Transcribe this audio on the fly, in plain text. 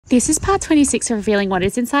This is part 26 of revealing what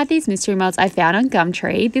is inside these mystery molds I found on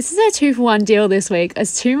Gumtree. This is a 2-for-1 deal this week.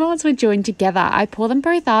 As 2 molds were joined together, I pour them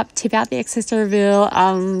both up, tip out the excess to reveal,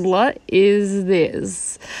 what is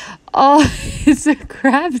this? Oh, it's a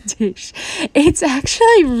crab dish. It's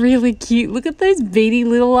actually really cute. Look at those beady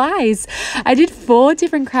little eyes. I did 4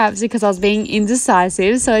 different crabs because I was being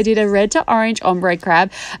indecisive. So I did a red to orange ombre crab,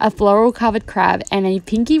 a floral covered crab, and a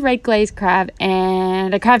pinky red glazed crab,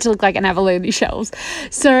 and a crab to look like an abalone shells.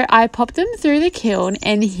 So I popped them through the kiln,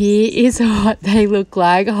 and here is what they look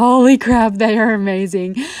like. Holy crap, they are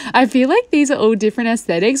amazing. I feel like these are all different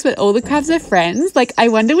aesthetics, but all the crabs are friends. Like, I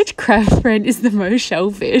wonder which crab friend is the most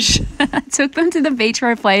shellfish. I took them to the beach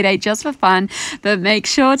for a play date just for fun, but make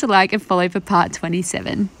sure to like and follow for part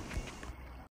 27.